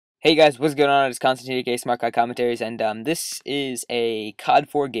Hey guys, what's going on? It's Constantine aka Smartcodcommentaries, and this is a COD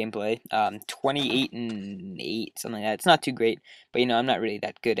 4 gameplay. 28 and 8, something like that. It's not too great, but I'm not really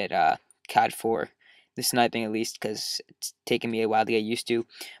that good at COD 4, the sniping at least, because it's taken me a while to get used to.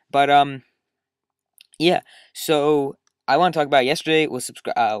 But yeah. So I want to talk about yesterday was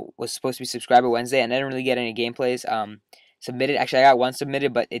supposed to be Subscriber Wednesday, and I didn't really get any gameplays submitted. Actually, I got one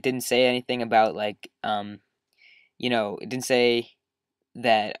submitted, but it didn't say anything about it didn't say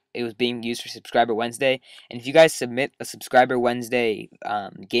that it was being used for Subscriber Wednesday. And if you guys submit a Subscriber Wednesday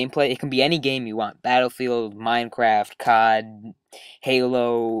gameplay, it can be any game you want: Battlefield, Minecraft, COD,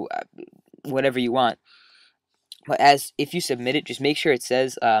 Halo, whatever you want. But as if you submit it, just make sure it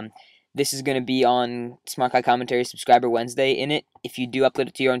says this is going to be on Smart Guy Commentary Subscriber Wednesday in it. If you do upload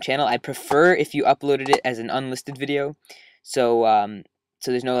it to your own channel, I prefer if you uploaded it as an unlisted video, so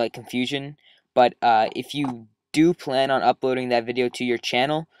so there's no confusion. But if you do plan on uploading that video to your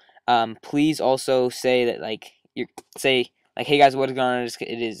channel, please also say that hey guys, what's going on?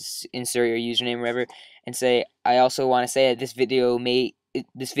 It is insert your username or whatever, and say I also want to say that this video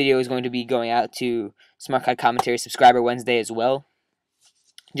is going to be going out to Smart Card Commentary Subscriber Wednesday as well,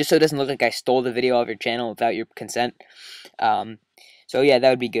 just so it doesn't look like I stole the video off your channel without your consent. So yeah, that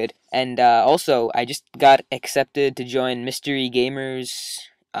would be good. And also, I just got accepted to join MreGamers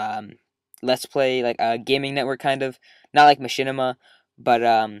Let's Play, like a gaming network kind of, not like Machinima, but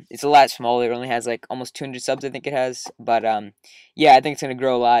it's a lot smaller. It only has like almost 200 subs, I think it has. But yeah, I think it's gonna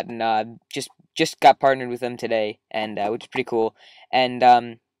grow a lot, and just got partnered with them today, and which is pretty cool. And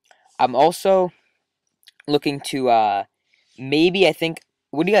I'm also looking to maybe I think.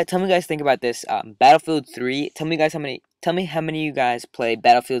 What do you guys tell me? You guys think about this? Battlefield 3. Tell me guys how many. Tell me how many of you guys play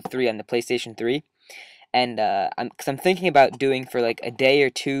Battlefield 3 on the PlayStation 3. And I'm thinking about doing for like a day or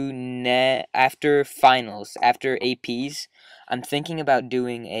two after finals, after APs. I'm thinking about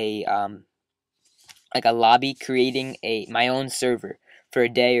doing a like a lobby, creating my own server for a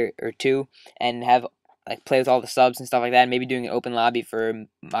day or two, and have like play with all the subs and stuff like that, and maybe doing an open lobby for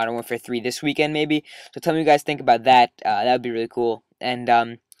Modern Warfare 3 this weekend maybe. So tell me what you guys think about that. That would be really cool.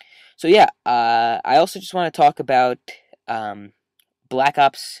 And so yeah, I also just want to talk about Black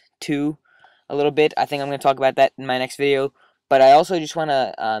Ops 2 a little bit. I think I'm going to talk about that in my next video. But I also just want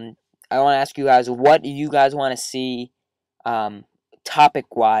to ask you guys what you guys want to see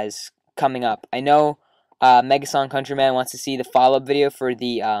topic wise coming up. I know Megasong Countryman wants to see the follow-up video for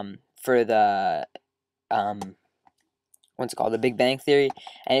the what's it called, the Big Bang Theory,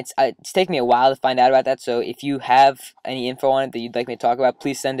 and it's taken me a while to find out about that. So if you have any info on it that you'd like me to talk about,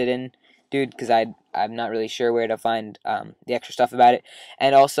 please send it in, dude, because I'm not really sure where to find the extra stuff about it.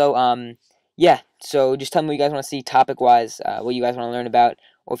 And also yeah, so just tell me what you guys want to see topic wise, what you guys want to learn about,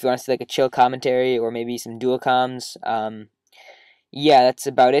 or if you want to see like a chill commentary or maybe some dual comms. Yeah, that's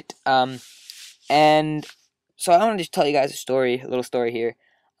about it. And so I want to just tell you guys a little story here.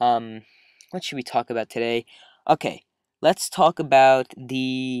 What should we talk about today? Okay, let's talk about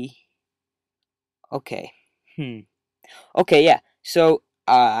the. Okay, Okay, yeah. So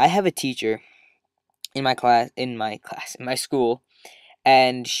I have a teacher in my school,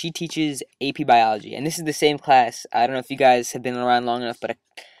 and she teaches AP Biology, and this is the same class. I don't know if you guys have been around long enough, but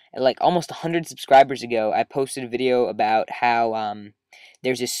like almost 100 subscribers ago, I posted a video about how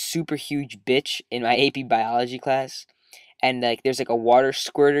there's this super huge bitch in my AP Biology class, and like there's like a water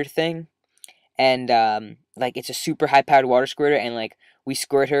squirter thing, and like it's a super high powered water squirter, and like we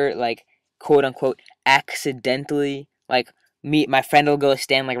squirt her like quote unquote accidentally, like my friend will go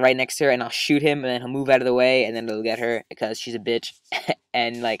stand like right next to her, and I'll shoot him, and then he'll move out of the way, and then it'll get her because she's a bitch.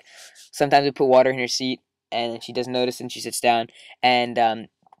 And like sometimes we put water in her seat, and she doesn't notice, and she sits down, and and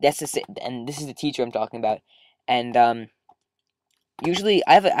this is the teacher I'm talking about. And usually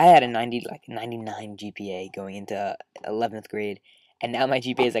I had a 99 GPA going into 11th grade, and now my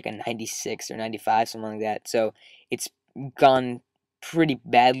GPA is like a 96 or 95, something like that. So it's gone pretty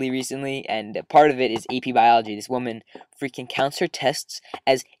badly recently, and part of it is AP Biology. This woman freaking counts her tests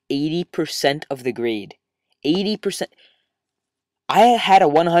as 80% of the grade. 80%. I had a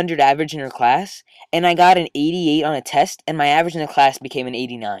 100 average in her class, and I got an 88 on a test, and my average in the class became an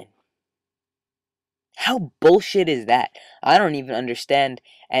 89. How bullshit is that? I don't even understand.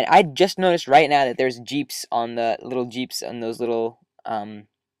 And I just noticed right now that there's Jeeps on the little Jeeps on those little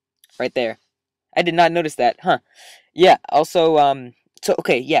right there. I did not notice that. Huh. Yeah, also so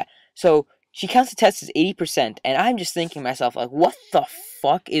okay, yeah. So she counts the test as 80%, and I'm just thinking to myself, like, what the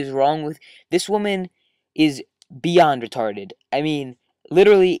fuck is wrong with this woman? Is beyond retarded. I mean,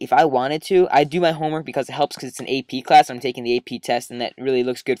 literally, if I wanted to, I'd do my homework because it helps, because it's an AP class. I'm taking the AP test, and that really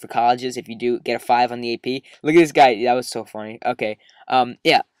looks good for colleges if you do get a 5 on the AP. Look at this guy. That was so funny. Okay.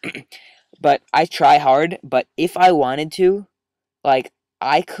 Yeah, but I try hard. But if I wanted to, like,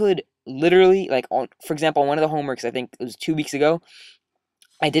 I could literally, like, for example, on one of the homeworks, I think it was 2 weeks ago,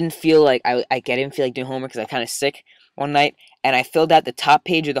 I didn't feel like I didn't feel like doing homework because I was kind of sick one night, and I filled out the top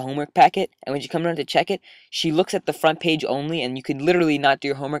page of the homework packet. And when she comes around to check it, she looks at the front page only, and you could literally not do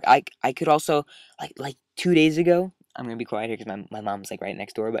your homework. I could also, like 2 days ago. I'm gonna be quiet here because my mom's like right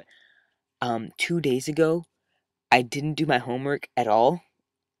next door. But 2 days ago, I didn't do my homework at all,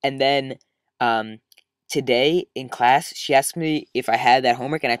 and then um today in class she asked me if I had that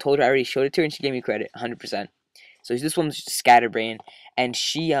homework, and I told her I already showed it to her, and she gave me credit 100%. So this woman's just scatterbrained, and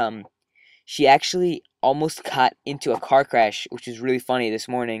she actually almost got into a car crash, which is really funny this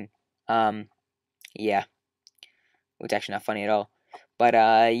morning. Um, yeah, which is actually not funny at all. But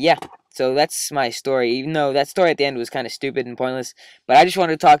yeah. So that's my story. Even though that story at the end was kind of stupid and pointless, but I just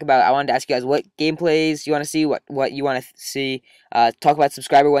wanted to talk about. I wanted to ask you guys what gameplays you want to see, what you want to see. Talk about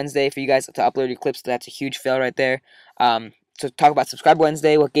Subscriber Wednesday for you guys to upload your clips. That's a huge fail right there. So talk about Subscriber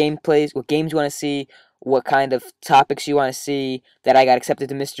Wednesday. What gameplays, what games you want to see, what kind of topics you want to see. That I got accepted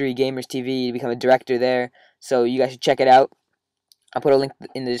to Mystery Gamers TV to become a director there. So you guys should check it out. I'll put a link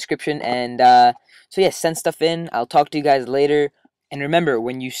in the description. And so yeah, send stuff in. I'll talk to you guys later. And remember,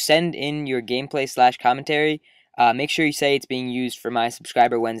 when you send in your gameplay/commentary, make sure you say it's being used for my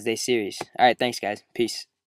Subscriber Wednesday series. Alright, thanks guys. Peace.